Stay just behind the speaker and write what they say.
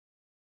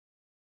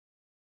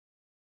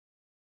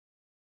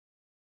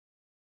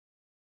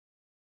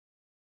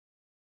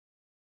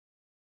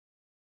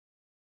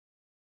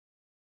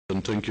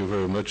And thank you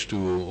very much to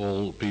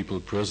all people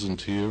present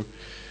here.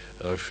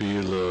 I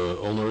feel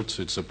honored.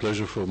 It's a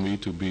pleasure for me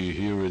to be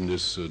here in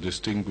this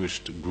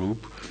distinguished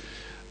group.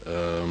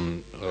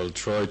 I'll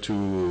try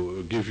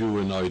to give you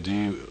an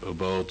idea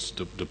about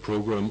the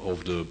program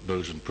of the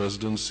Belgian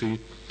presidency.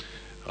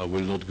 I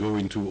will not go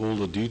into all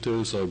the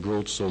details. I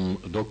brought some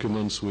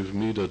documents with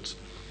me that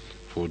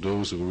for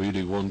those who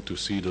really want to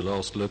see the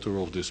last letter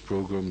of this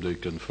program, they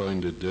can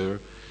find it there.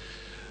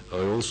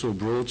 I also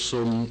brought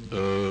some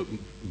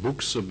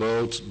books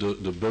about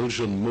the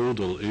Belgian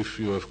model. If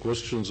you have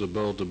questions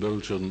about the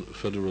Belgian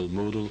federal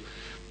model,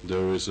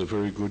 there is a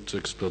very good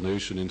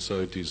explanation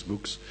inside these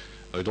books.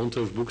 I don't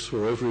have books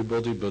for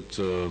everybody, but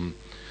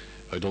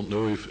I don't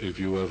know if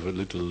you have a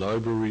little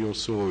library or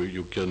so, or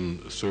you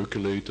can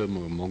circulate them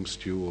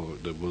amongst you, or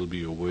there will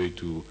be a way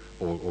to,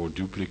 or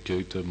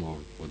duplicate them or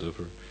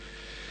whatever.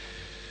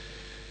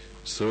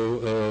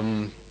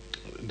 So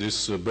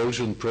this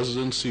Belgian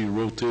presidency,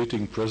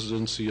 rotating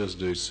presidency, as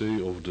they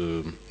say, of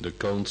the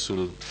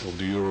Council of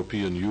the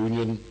European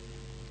Union,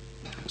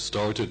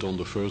 started on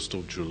the 1st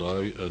of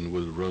July and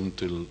will run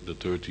till the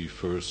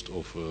 31st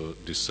of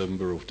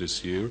December of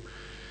this year.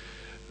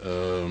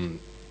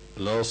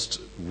 Last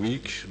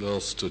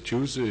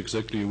Tuesday,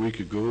 exactly a week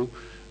ago,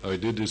 I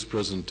did this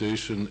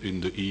presentation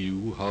in the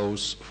EU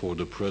House for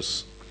the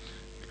press,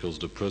 because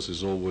the press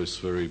is always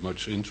very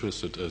much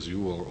interested, as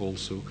you are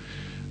also,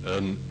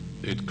 and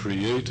it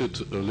created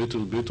a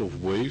little bit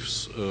of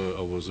waves.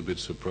 I was a bit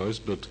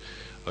surprised, but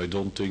I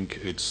don't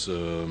think it's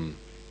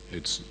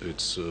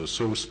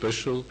so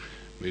special.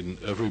 I mean,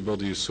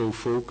 everybody is so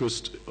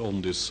focused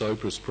on this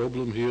Cyprus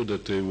problem here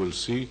that they will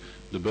see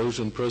the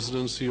Belgian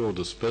presidency or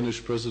the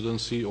Spanish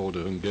presidency or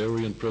the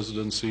Hungarian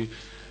presidency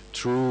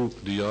through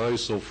the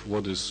eyes of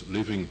what is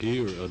living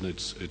here, and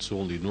it's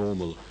only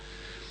normal.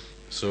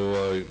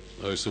 So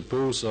I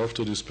suppose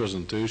after this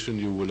presentation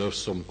you will have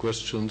some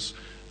questions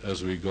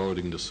as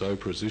regarding the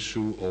Cyprus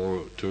issue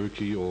or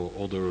Turkey or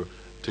other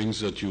things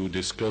that you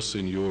discuss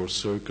in your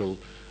circle.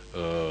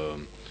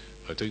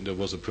 I think there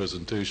was a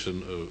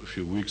presentation a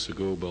few weeks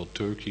ago about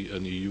Turkey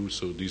and EU,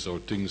 so these are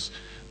things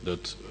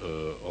that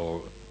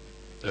are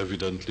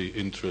evidently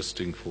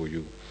interesting for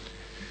you.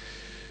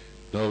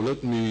 Now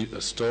let me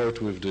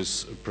start with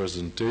this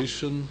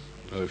presentation.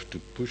 I have to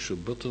push a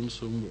button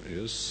somewhere.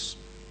 Yes.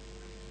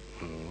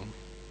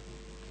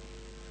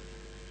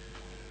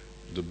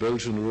 The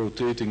Belgian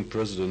rotating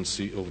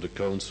presidency of the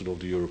Council of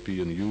the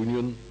European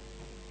Union.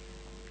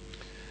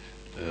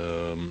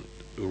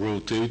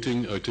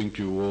 Rotating, I think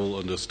you all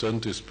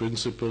understand this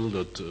principle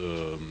that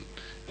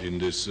in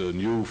this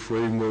new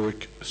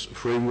framework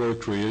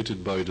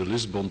created by the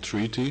Lisbon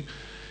Treaty,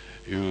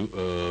 you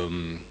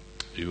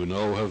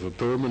now have a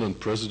permanent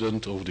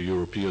president of the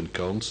European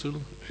Council.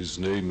 His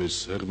name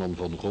is Herman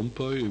van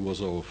Rompuy. He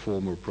was our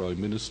former prime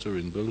minister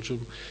in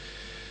Belgium.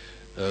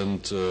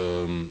 And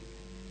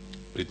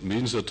it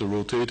means that the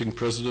rotating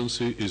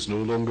presidency is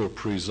no longer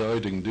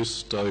presiding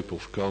this type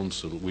of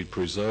council. We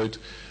preside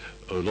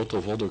a lot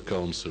of other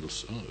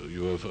councils.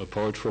 You have,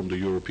 apart from the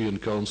European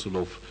Council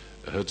of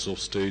Heads of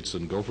States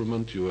and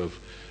Government, you have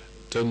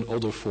 10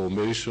 other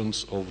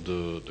formations of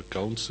the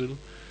Council.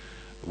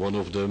 One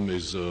of them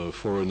is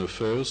Foreign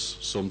Affairs,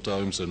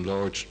 sometimes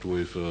enlarged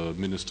with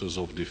Ministers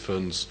of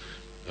Defense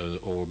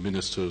or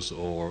Ministers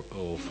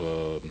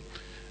of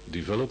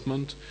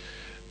Development.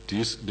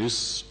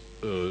 This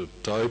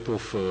type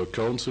of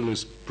council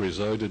is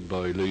presided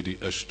by Lady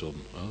Ashton,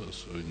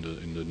 so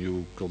in the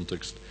new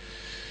context.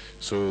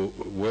 So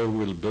where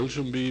will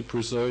Belgium be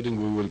presiding?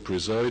 We will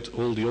preside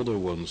all the other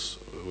ones,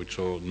 which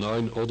are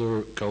 9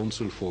 other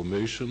council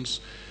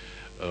formations,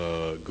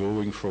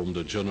 going from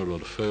the General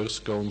Affairs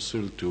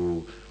Council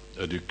to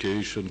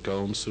Education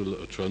Council,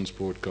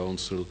 Transport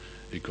Council,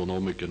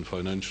 Economic and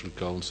Financial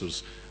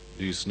Councils.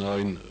 These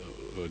 9,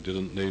 I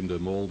didn't name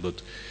them all,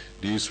 but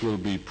these will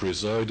be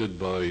presided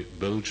by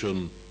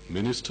Belgian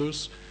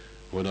ministers.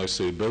 When I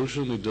say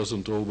Belgian, it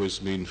doesn't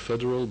always mean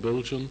federal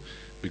Belgian,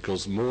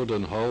 because more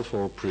than half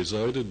are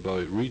presided by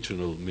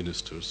regional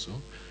ministers.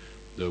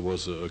 There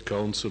was a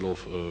council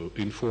of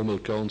informal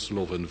council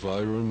of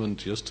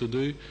environment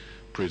yesterday,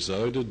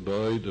 presided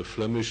by the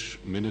Flemish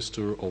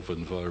Minister of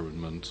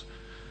Environment,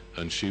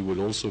 and she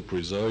will also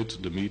preside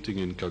the meeting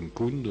in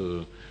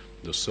Cancun,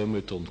 the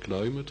summit on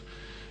climate.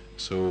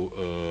 So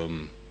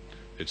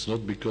it's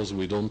not because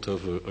we don't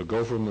have a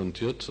government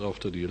yet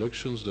after the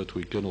elections that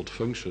we cannot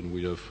function.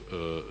 We have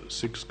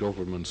 6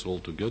 governments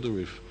altogether.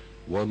 If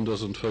one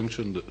doesn't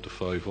function, the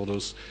 5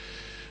 others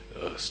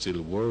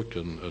still work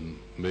and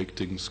make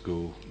things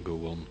go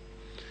on.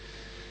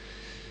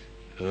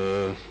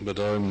 But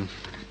I'm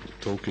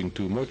talking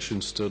too much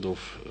instead of...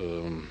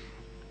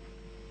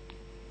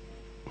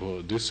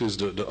 well, this is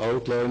the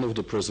outline of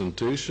the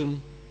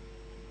presentation.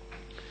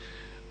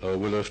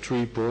 We'll have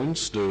 3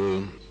 points.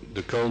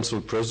 The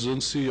Council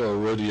presidency, I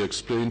already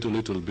explained a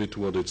little bit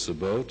what it's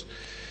about.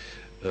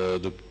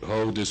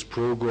 How this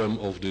program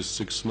of this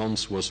 6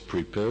 months was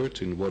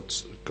prepared, in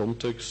what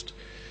context,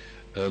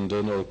 and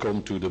then I'll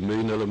come to the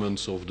main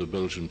elements of the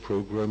Belgian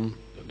program,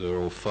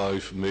 there are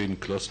 5 main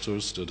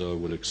clusters that I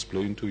will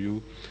explain to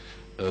you.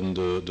 And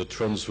the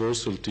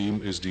transversal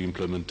theme is the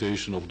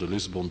implementation of the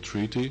Lisbon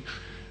Treaty,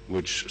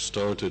 which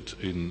started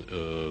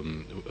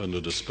under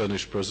the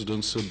Spanish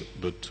presidency,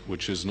 but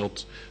which is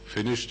not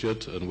finished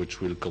yet, and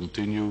which will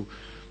continue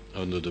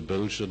under the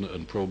Belgian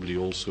and probably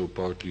also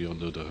partly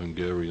under the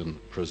Hungarian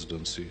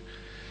presidency.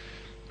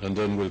 And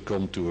then we'll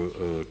come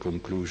to a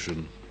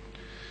conclusion.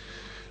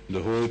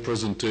 The whole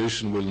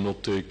presentation will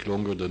not take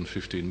longer than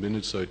 15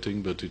 minutes, I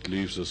think, but it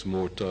leaves us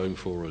more time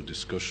for a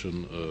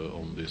discussion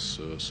on this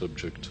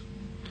subject.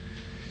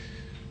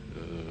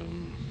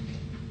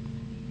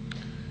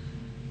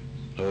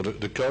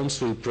 The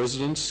Council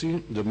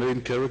presidency, the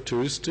main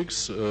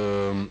characteristics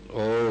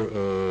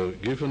are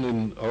given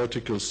in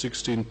Article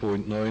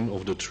 16.9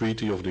 of the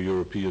Treaty of the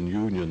European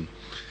Union.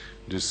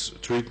 This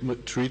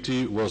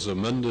treaty was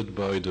amended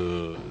by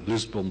the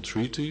Lisbon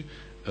Treaty,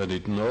 and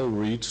it now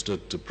reads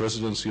that the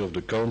presidency of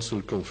the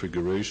Council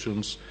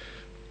configurations,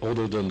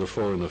 other than the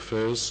foreign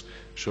affairs,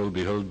 shall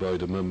be held by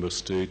the member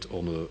state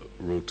on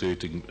a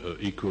rotating,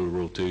 equal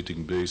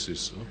rotating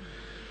basis.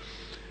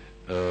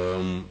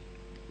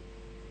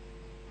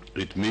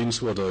 It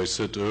means what I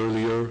said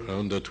earlier,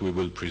 that we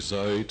will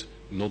preside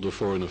not the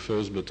foreign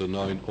affairs but the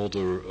 9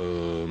 other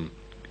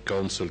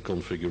council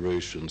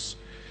configurations,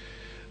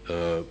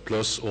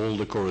 plus all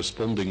the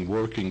corresponding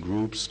working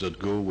groups that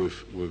go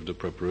with the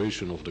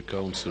preparation of the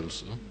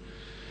councils.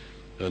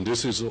 And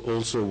this is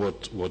also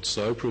what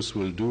Cyprus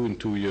will do in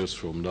 2 years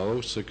from now,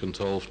 second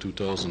half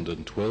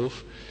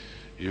 2012.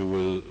 You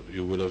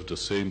will have the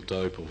same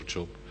type of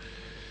job.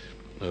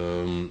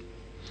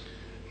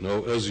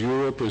 Now, as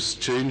Europe is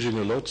changing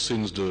a lot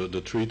since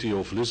the Treaty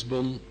of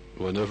Lisbon,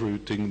 when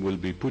everything will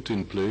be put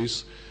in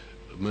place,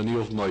 many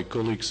of my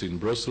colleagues in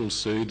Brussels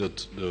say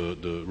that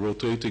the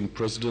rotating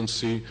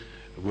presidency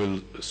will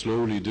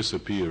slowly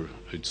disappear.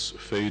 It's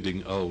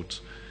fading out.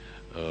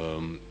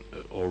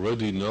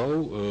 Already now,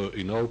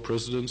 in our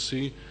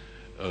presidency,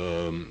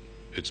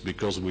 it's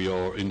because we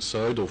are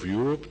inside of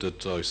Europe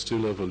that I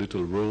still have a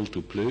little role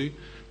to play.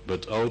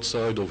 But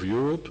outside of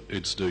Europe,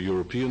 it's the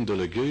European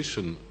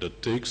delegation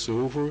that takes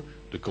over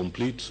the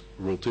complete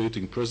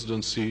rotating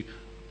presidency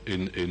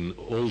in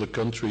all the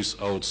countries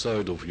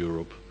outside of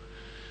Europe.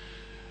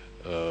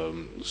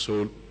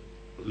 So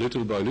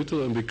little by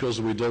little, and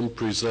because we then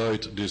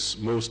preside this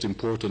most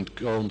important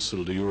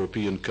council, the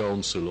European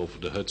Council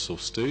of the Heads of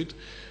State,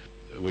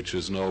 which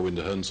is now in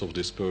the hands of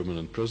this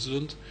permanent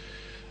president,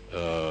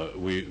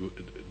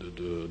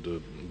 the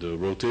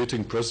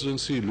rotating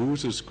presidency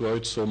loses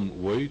quite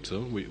some weight.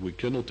 We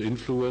cannot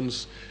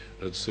influence,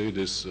 let's say,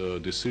 this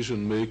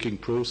decision-making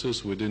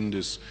process within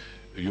this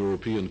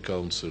European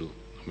Council.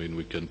 I mean,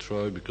 we can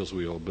try because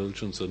we are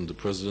Belgians and the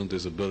president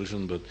is a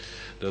Belgian, but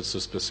that's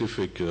a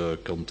specific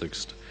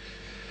context.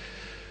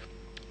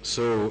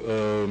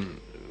 So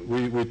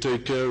we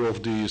take care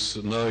of these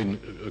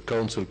 9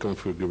 council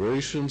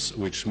configurations,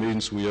 which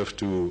means we have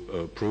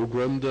to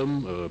program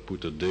them,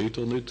 put a date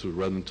on it,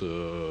 rent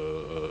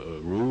a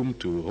room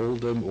to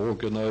hold them,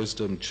 organize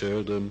them,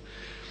 chair them,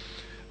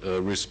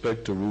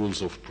 respect the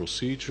rules of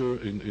procedure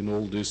in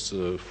all this,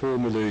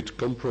 formulate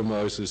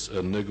compromises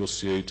and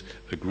negotiate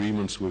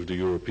agreements with the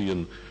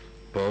European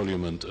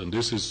Parliament. And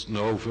this is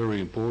now very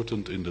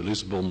important in the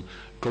Lisbon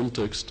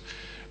context.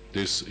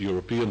 This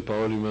European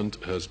Parliament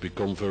has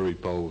become very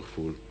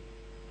powerful.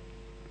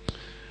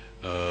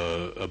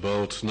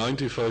 About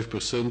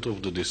 95%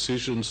 of the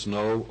decisions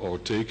now are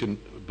taken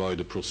by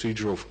the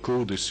procedure of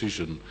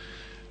co-decision,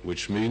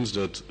 which means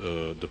that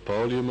the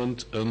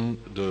Parliament and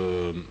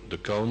the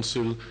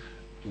Council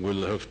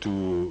will have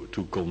to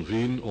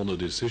convene on a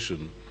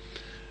decision.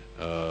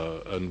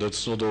 And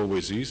that's not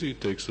always easy.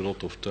 It takes a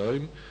lot of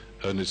time,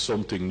 and it's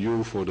something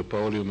new for the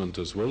Parliament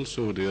as well,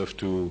 so they have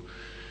to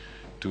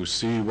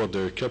see what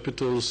their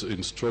capitals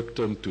instruct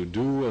them to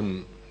do,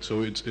 and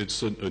so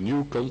it's a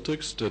new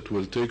context that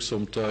will take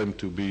some time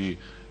to be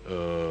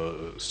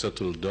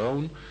settled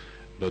down.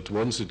 But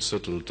once it's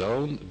settled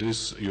down,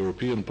 this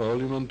European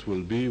Parliament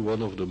will be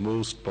one of the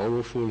most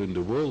powerful in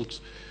the world.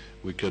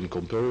 We can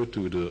compare it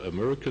to the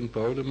American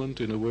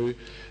Parliament in a way,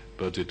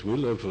 but it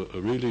will have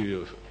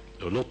really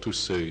a lot to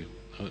say.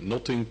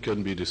 Nothing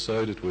can be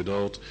decided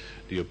without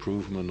the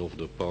approval of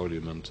the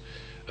Parliament.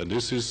 And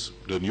this is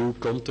the new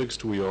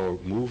context we are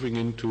moving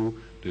into,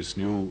 this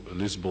new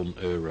Lisbon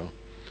era.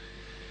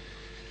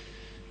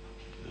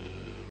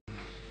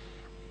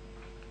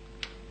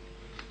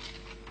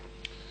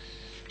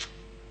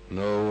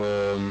 Now,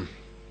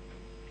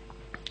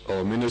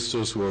 our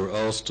ministers were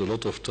asked a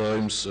lot of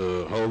times,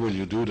 how will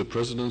you do the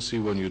presidency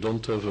when you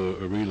don't have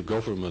a real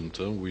government?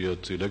 We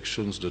had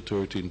elections the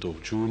 13th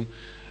of June,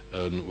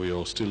 and we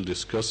are still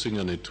discussing,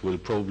 and it will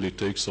probably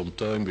take some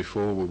time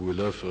before we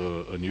will have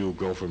a new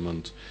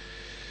government.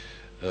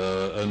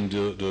 And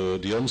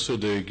the answer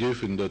they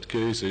give in that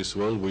case is,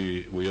 well,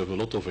 we have a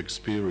lot of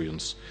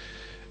experience.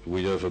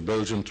 We have a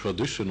Belgian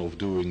tradition of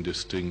doing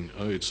this thing.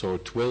 It's our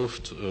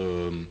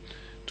 12th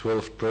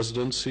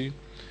presidency.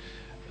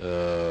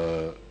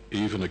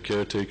 Even a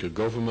caretaker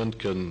government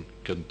can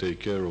take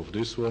care of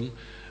this one.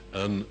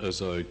 And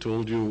as I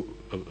told you,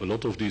 a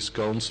lot of these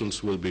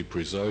councils will be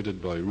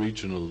presided by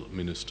regional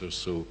ministers.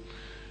 So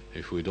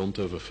if we don't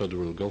have a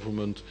federal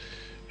government,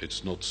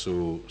 it's not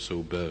so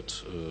bad,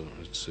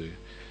 let's say.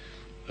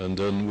 And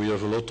then we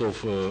have a lot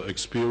of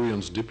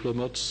experienced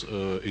diplomats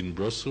in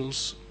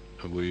Brussels.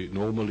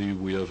 Normally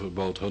we have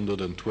about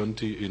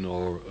 120 in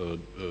our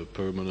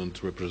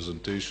permanent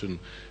representation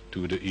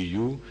to the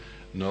EU.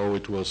 Now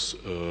it was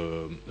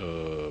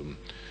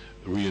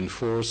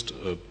reinforced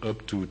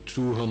up to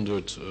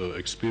 200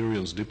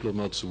 experienced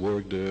diplomats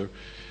work there,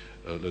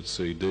 let's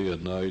say day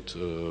and night,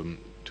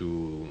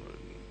 to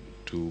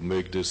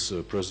make this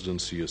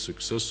presidency a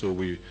success. So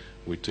we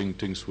think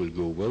things will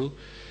go well.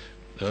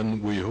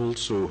 And we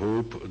also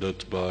hope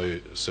that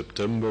by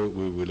September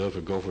we will have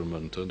a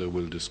government, and they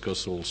will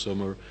discuss all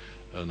summer,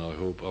 and I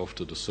hope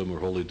after the summer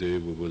holiday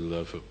we will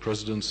have a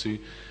presidency,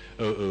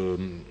 a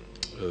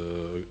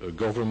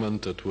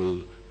government that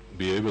will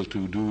be able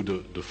to do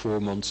the 4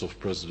 months of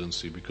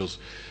presidency, because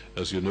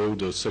as you know,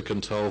 the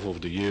second half of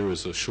the year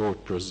is a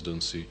short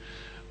presidency.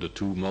 The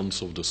 2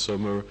 months of the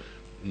summer,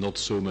 not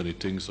so many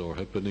things are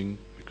happening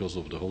because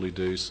of the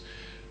holidays.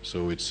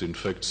 So it's in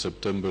fact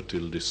September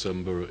till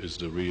December is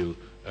the real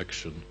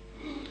action.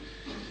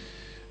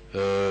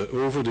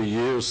 Over the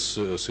years,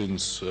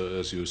 since,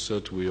 as you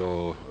said, we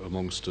are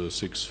amongst the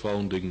 6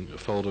 founding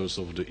fathers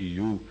of the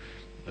EU,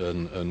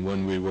 and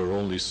when we were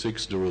only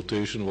 6, the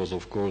rotation was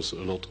of course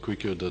a lot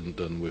quicker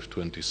than with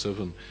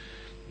 27.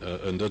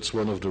 And that's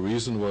one of the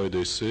reasons why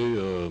they say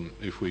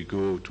if we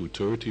go to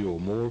 30 or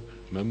more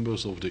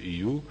members of the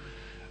EU,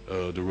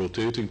 the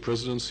rotating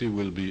presidency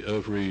will be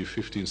every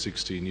 15,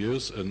 16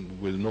 years and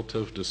will not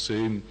have the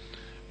same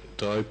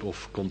type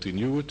of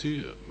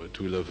continuity. It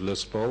will have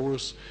less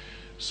powers,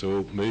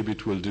 so maybe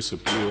it will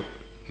disappear.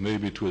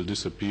 Maybe it will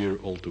disappear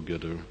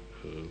altogether.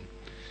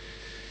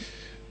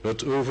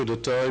 But over the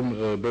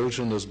time,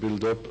 Belgium has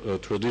built up a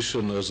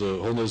tradition as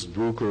a honest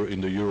broker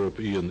in the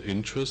European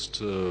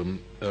interest,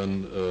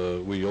 and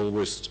we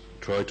always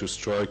try to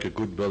strike a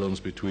good balance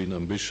between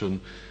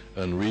ambition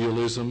and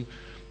realism.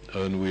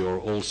 And we are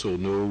also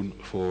known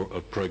for a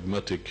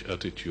pragmatic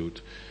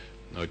attitude.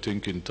 I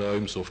think in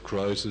times of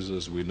crisis,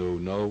 as we know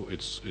now,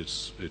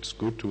 it's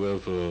good to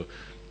have a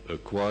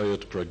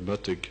quiet,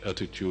 pragmatic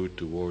attitude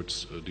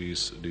towards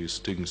these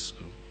things.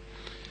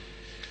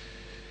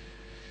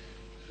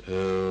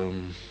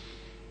 Then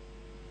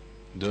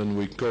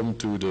we come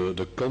to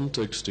the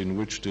context in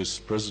which this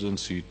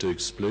presidency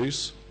takes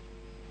place.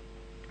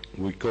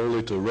 We call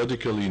it a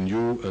radically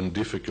new and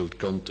difficult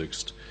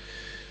context.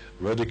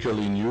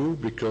 Radically new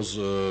because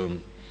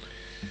of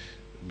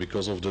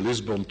the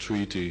Lisbon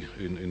Treaty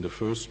in the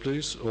first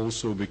place,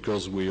 also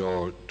because we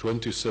are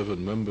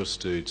 27 member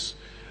states.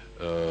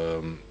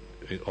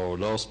 Our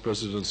last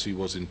presidency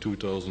was in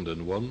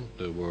 2001.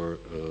 There were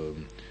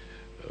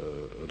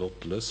a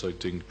lot less, I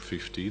think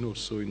 15 or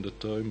so in the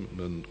time.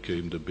 Then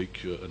came the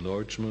big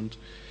enlargement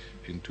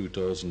in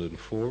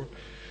 2004.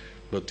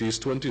 But these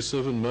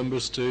 27 member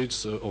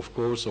states, of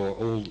course, are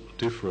all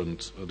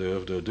different. They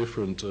have their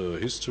different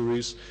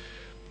histories.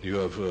 You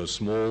have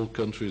small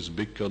countries,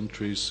 big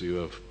countries. You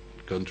have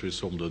countries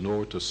from the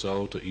north, the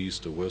south, the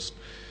east, the west.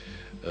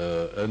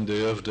 And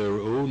they have their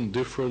own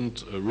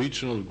different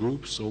regional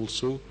groups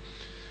also.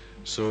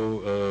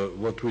 So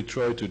what we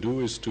try to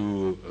do is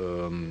to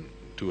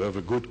have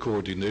a good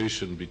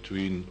coordination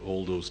between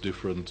all those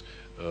different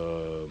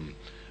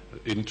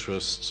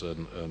interests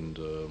and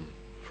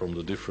from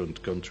the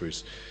different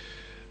countries.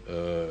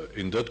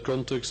 In that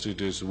context, it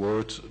is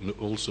worth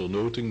also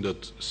noting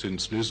that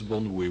since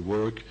Lisbon we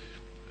work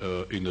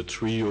in a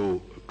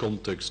trio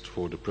context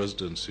for the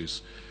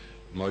presidencies.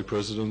 My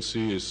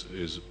presidency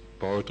is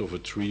part of a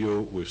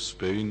trio with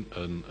Spain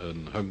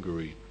and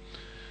Hungary.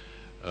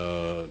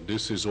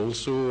 This is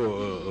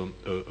also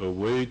a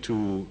way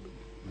to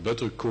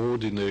better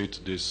coordinate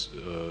this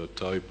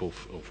type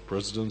of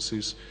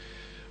presidencies.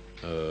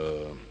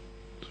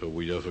 So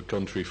we have a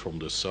country from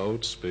the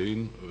south,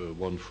 Spain,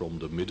 one from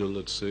the middle,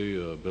 let's say,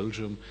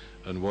 Belgium,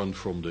 and one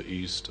from the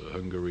east,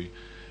 Hungary.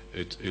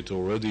 It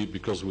already,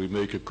 because we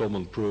make a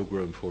common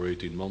program for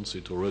 18 months,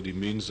 it already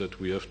means that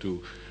we have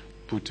to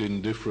put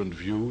in different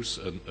views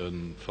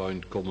and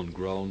find common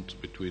ground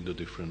between the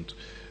different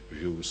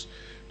views.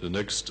 The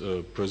next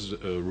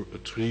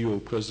trio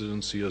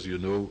presidency, as you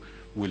know,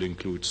 will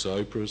include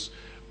Cyprus,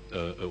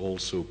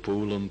 also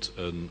Poland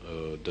and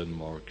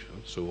Denmark.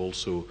 So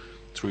also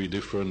 3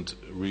 different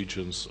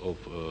regions of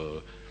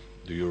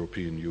the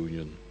European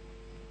Union.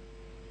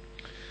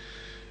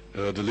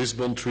 The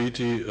Lisbon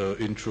Treaty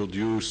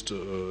introduced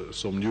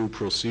some new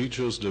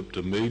procedures.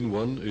 The main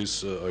one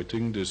is, I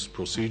think, this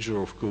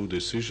procedure of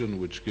co-decision,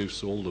 which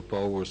gives all the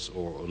powers,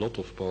 or a lot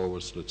of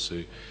powers, let's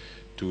say,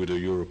 to the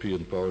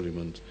European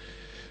Parliament.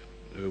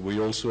 We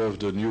also have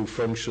the new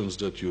functions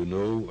that you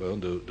know,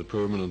 the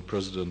permanent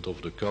president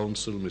of the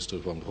Council, Mr.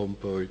 Van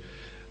Rompuy,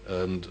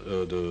 and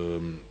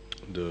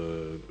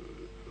the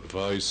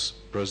vice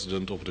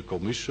president of the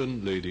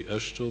Commission, Lady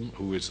Ashton,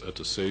 who is at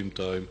the same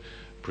time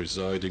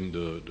presiding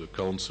the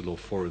Council of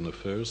Foreign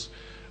Affairs.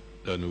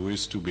 and who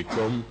is to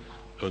become,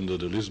 under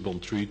the Lisbon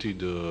Treaty,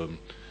 the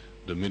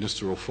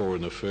Minister of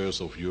Foreign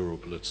Affairs of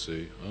Europe, let's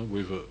say,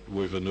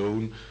 with an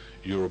own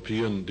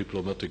European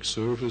diplomatic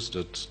service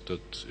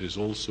that is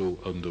also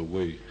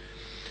underway.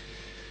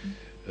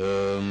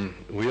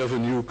 We have a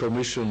new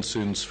Commission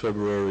since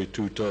February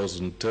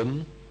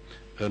 2010,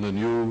 and a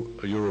new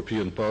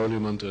European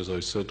Parliament, as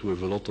I said,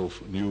 with a lot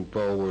of new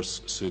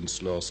powers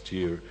since last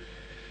year.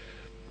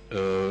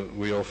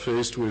 We are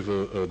faced with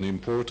an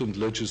important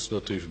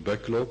legislative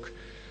backlog,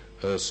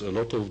 as a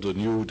lot of the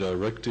new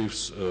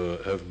directives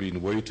have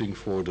been waiting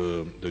for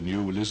the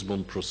new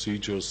Lisbon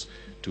procedures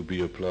to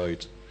be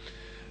applied.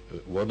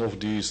 One of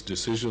these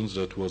decisions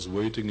that was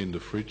waiting in the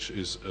fridge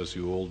is, as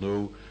you all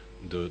know,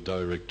 the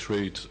direct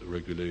trade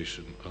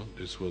regulation.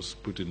 This was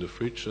put in the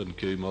fridge and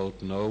came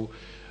out now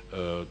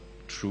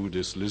through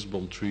this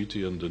Lisbon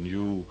Treaty and the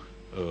new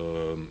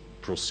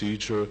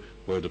procedure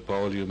where the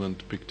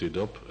Parliament picked it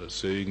up,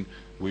 saying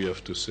we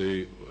have to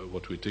say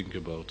what we think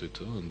about it,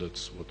 and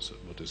that's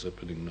what is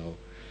happening now.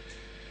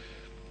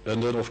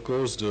 And then, of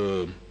course,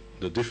 the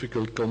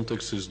difficult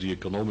context is the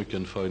economic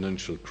and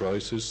financial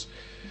crisis,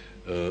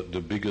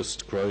 the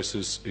biggest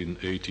crisis in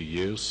 80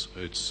 years.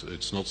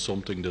 It's not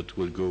something that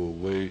will go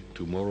away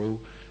tomorrow.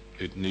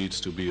 It needs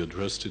to be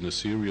addressed in a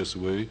serious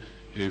way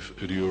if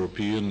the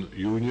European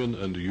Union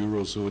and the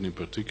Eurozone in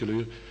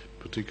particular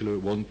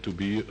want to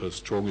be a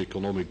strong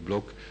economic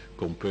bloc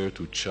compared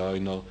to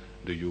China,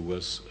 the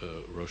US,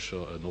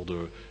 Russia and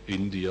other,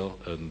 India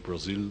and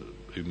Brazil,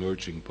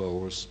 emerging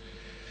powers.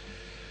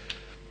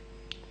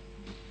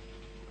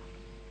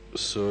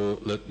 So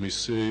let me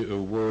say a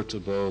word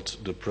about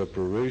the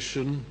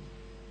preparation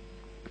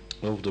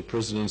of the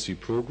presidency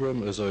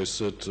program. As I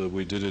said,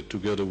 we did it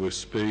together with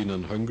Spain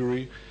and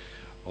Hungary,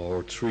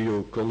 our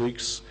trio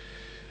colleagues.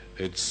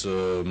 It's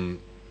a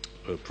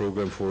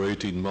program for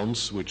 18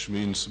 months, which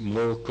means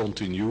more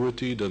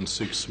continuity than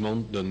 6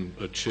 months, than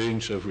a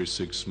change every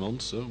 6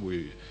 months.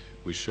 We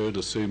share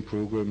the same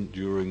program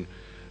during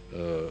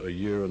a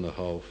year and a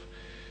half.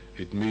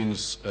 It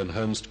means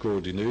enhanced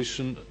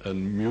coordination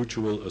and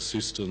mutual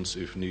assistance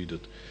if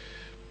needed.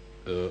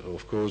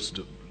 Of course,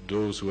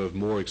 those who have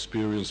more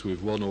experience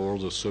with one or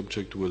other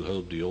subject will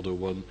help the other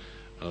one.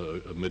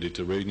 A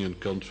Mediterranean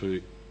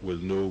country will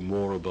know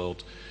more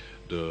about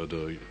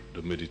the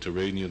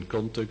Mediterranean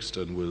context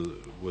and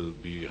will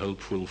be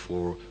helpful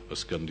for a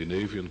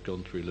Scandinavian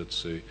country, let's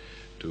say,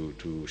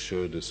 to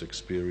share this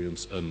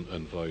experience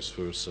and vice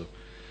versa.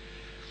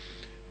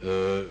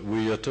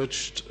 We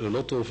attached a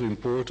lot of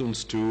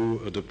importance to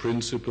the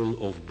principle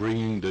of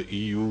bringing the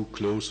EU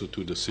closer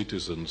to the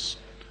citizens,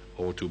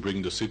 or to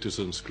bring the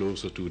citizens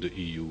closer to the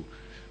EU,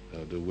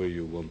 the way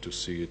you want to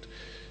see it.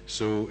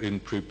 So in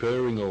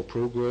preparing our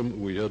program,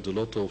 we had a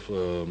lot of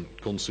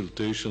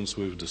consultations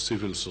with the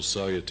civil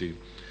society.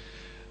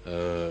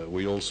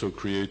 We also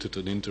created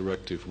an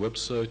interactive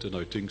website, and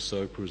I think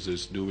Cyprus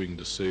is doing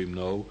the same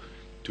now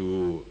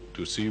to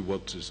see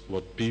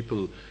what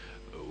people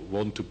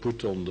want to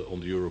put on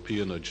the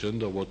European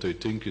agenda, what they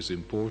think is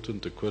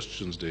important, the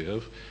questions they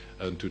have,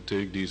 and to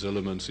take these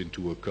elements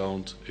into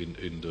account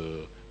in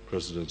the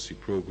presidency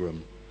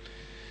program.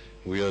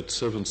 We had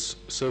seven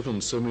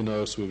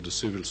seminars with the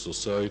civil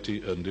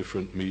society and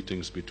different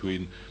meetings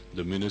between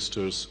the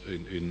ministers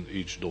in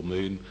each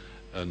domain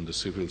and the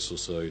civil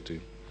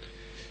society.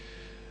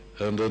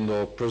 And then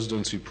our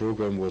presidency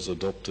program was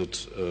adopted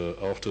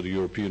after the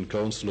European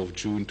Council of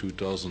June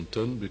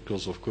 2010,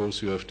 because of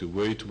course you have to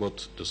wait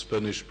what the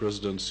Spanish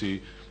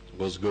presidency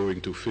was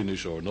going to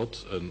finish or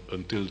not, and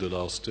until the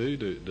last day,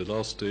 the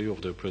last day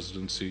of their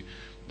presidency,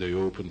 they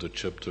opened a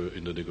chapter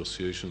in the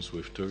negotiations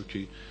with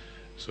Turkey.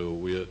 So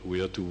we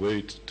had to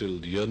wait till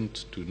the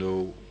end to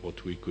know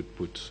what we could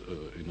put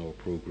in our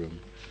program.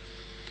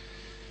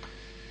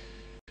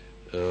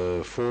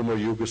 Former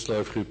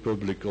Yugoslav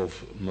Republic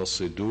of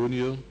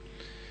Macedonia.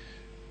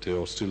 They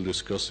are still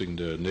discussing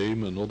their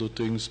name and other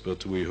things,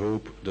 but we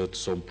hope that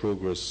some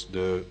progress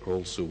there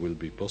also will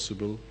be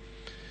possible.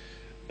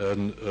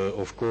 And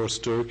of course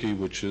Turkey,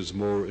 which is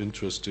more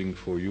interesting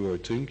for you, I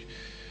think.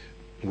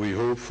 We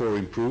hope for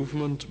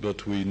improvement,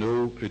 but we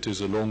know it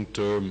is a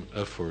long-term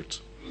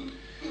effort.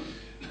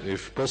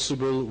 If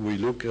possible, we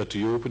look at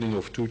the opening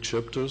of 2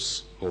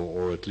 chapters,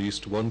 or at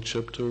least 1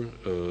 chapter,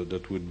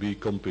 that would be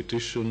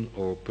competition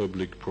or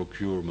public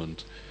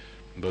procurement.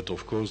 But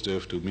of course they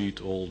have to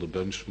meet all the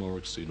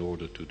benchmarks in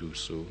order to do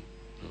so.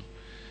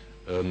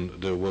 And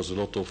there was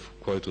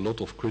quite a lot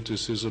of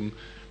criticism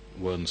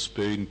when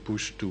Spain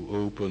pushed to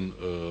open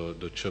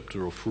the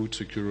chapter of food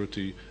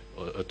security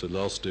at the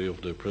last day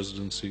of their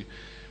presidency,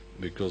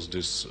 because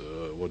this,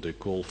 what they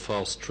call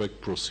fast-track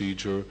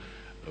procedure,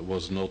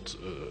 was not,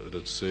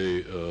 let's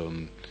say,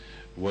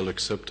 well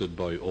accepted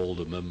by all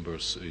the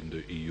members in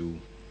the EU.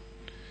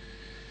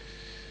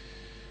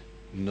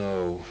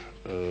 Now,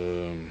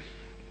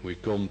 we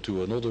come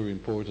to another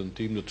important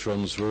theme, the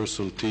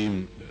transversal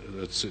theme.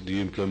 That's the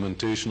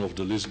implementation of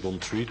the Lisbon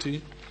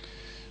Treaty.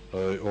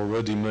 I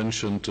already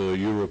mentioned the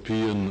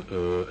European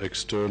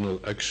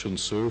External Action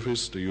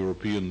Service, the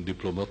European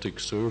Diplomatic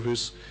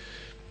Service.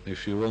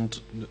 If you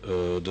want,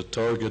 the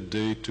target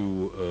date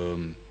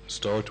to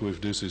start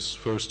with this is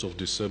 1st of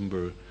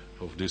December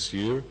of this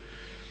year.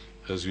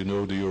 As you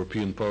know, the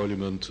European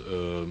Parliament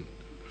a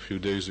few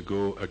days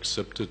ago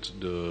accepted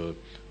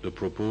the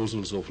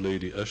proposals of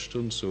Lady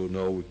Ashton, so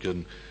now we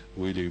can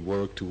really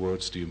work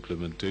towards the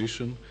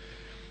implementation.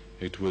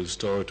 It will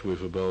start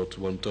with about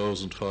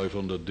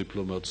 1,500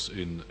 diplomats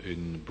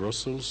in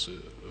Brussels,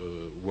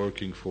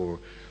 working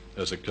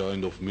as a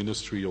kind of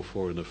Ministry of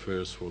Foreign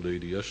Affairs for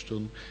Lady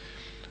Ashton,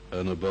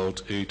 and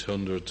about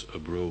 800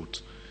 abroad.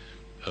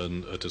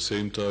 And at the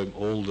same time,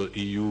 all the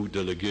EU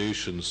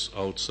delegations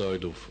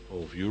outside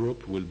of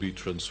Europe will be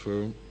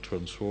transformed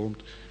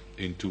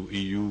into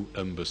EU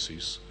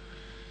embassies,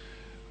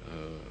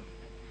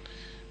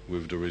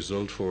 with the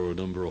result for a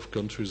number of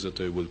countries that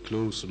they will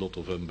close a lot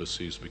of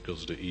embassies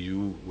because the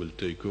EU will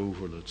take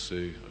over, let's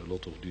say, a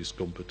lot of these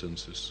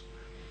competences.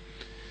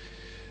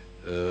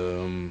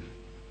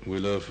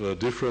 We'll have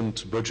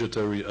different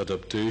budgetary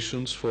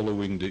adaptations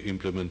following the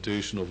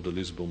implementation of the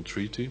Lisbon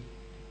Treaty.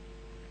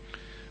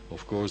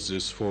 Of course,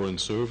 this foreign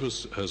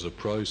service has a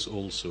price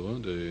also.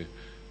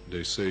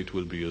 They say it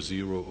will be a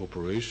zero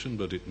operation,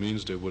 but it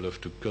means they will have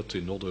to cut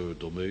in other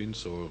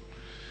domains, or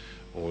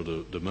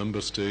the member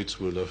states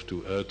will have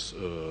to add,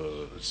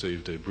 say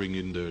if they bring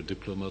in their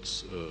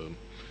diplomats.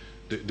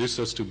 This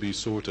has to be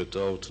sorted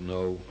out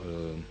now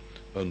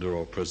under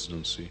our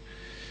presidency.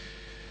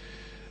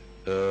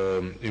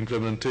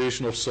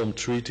 Implementation of some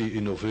treaty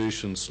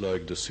innovations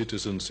like the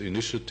Citizens'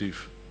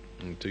 Initiative.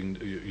 I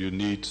think you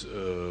need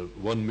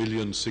 1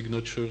 million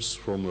signatures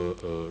from a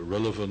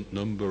relevant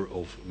number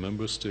of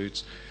member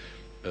states,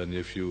 and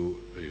if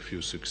you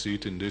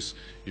succeed in this,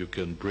 you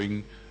can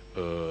bring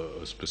a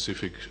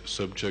specific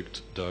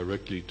subject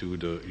directly to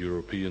the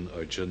European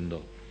agenda.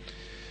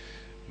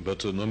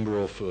 But a number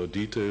of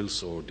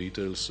details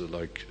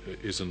like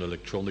is an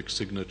electronic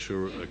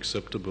signature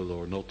acceptable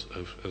or not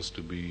have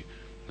to be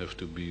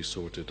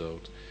sorted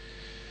out.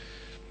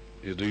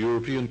 The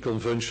European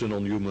Convention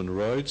on Human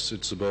Rights,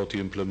 it's about the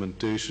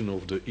implementation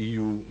of the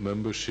EU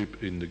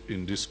membership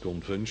in this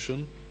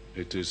convention.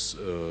 It is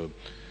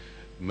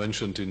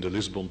mentioned in the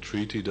Lisbon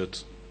Treaty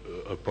that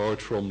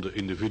apart from the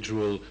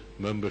individual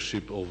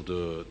membership of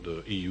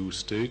the EU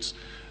states,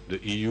 the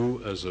EU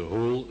as a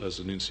whole, as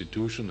an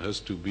institution, has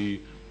to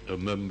be a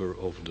member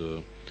of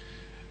the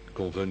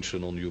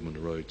Convention on Human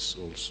Rights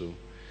also.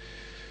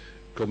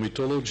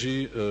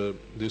 Comitology,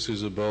 this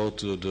is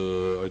about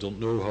I don't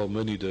know how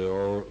many there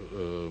are,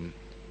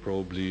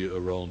 probably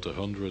around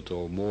 100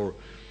 or more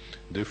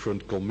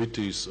different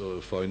committees,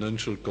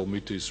 financial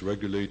committees,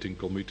 regulating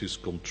committees,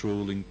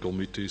 controlling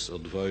committees,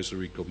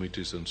 advisory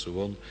committees, and so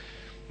on.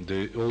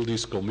 All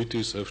these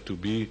committees have to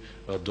be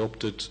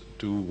adopted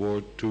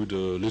to the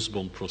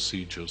Lisbon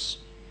procedures.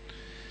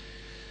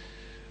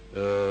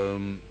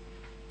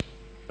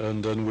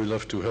 And then we'll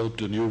have to help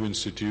the new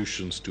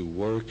institutions to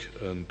work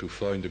and to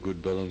find a good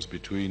balance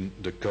between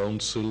the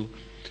Council,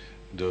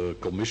 the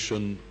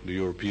Commission, the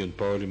European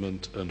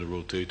Parliament, and the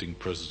rotating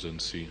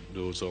presidency.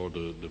 Those are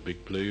the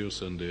big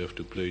players, and they have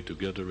to play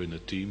together in a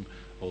team.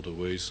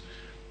 Otherwise,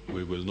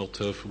 we will not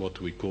have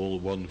what we call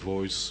one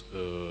voice,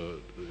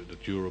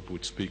 that Europe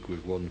would speak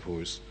with one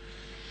voice.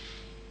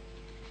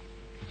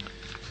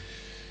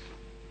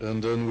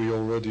 And then we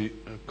already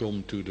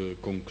come to the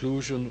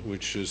conclusion,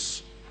 which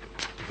is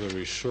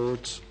very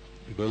short.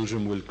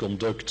 Belgium will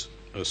conduct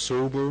a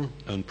sober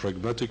and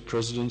pragmatic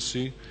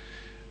presidency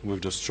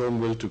with the strong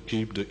will to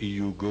keep the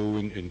EU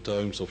going in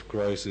times of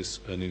crisis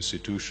and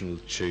institutional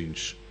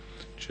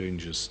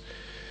changes.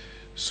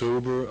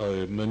 Sober,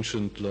 I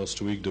mentioned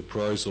last week the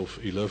price of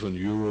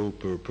 €11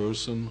 per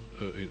person,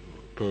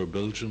 per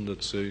Belgian,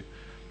 let's say.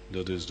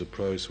 That is the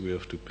price we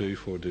have to pay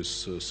for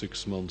this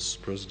 6 months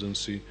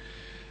presidency.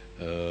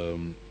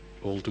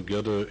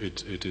 Altogether,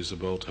 it is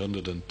about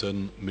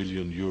 110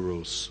 million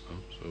euros.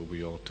 So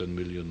we are 10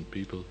 million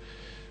people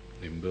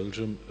in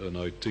Belgium, and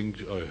I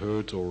think I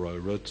heard or I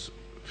read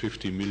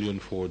 50 million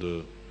for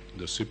the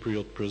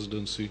Cypriot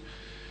presidency,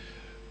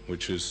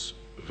 which is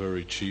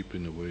very cheap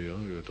in a way.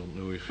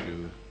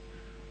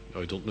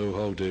 I don't know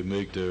how they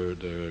make their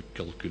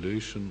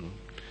calculation.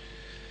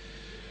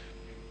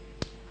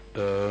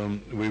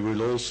 We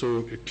will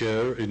also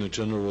care in a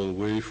general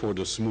way for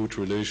the smooth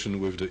relation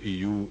with the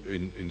EU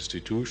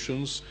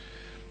institutions,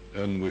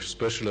 and with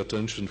special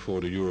attention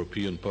for the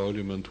European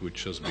Parliament,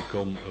 which has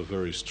become a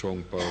very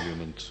strong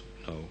parliament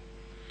now.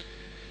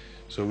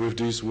 So with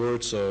these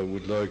words, I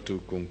would like to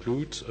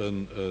conclude,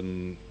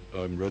 and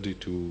I'm ready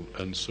to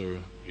answer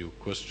your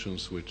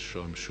questions, which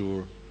I'm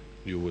sure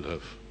you will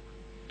have.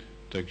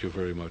 Thank you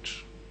very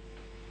much.